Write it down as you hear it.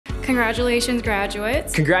Congratulations,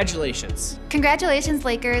 graduates. Congratulations. Congratulations,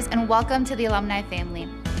 Lakers, and welcome to the alumni family.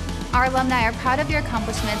 Our alumni are proud of your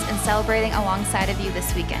accomplishments and celebrating alongside of you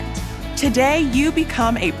this weekend. Today, you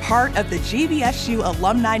become a part of the GVSU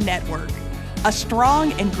Alumni Network, a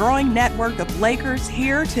strong and growing network of Lakers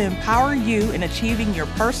here to empower you in achieving your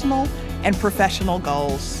personal and professional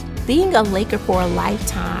goals. Being a Laker for a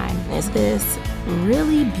lifetime is this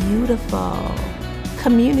really beautiful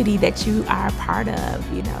community that you are a part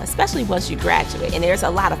of, especially once you graduate. And there's a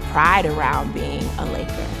lot of pride around being a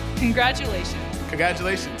Laker. Congratulations.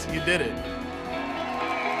 Congratulations, you did it.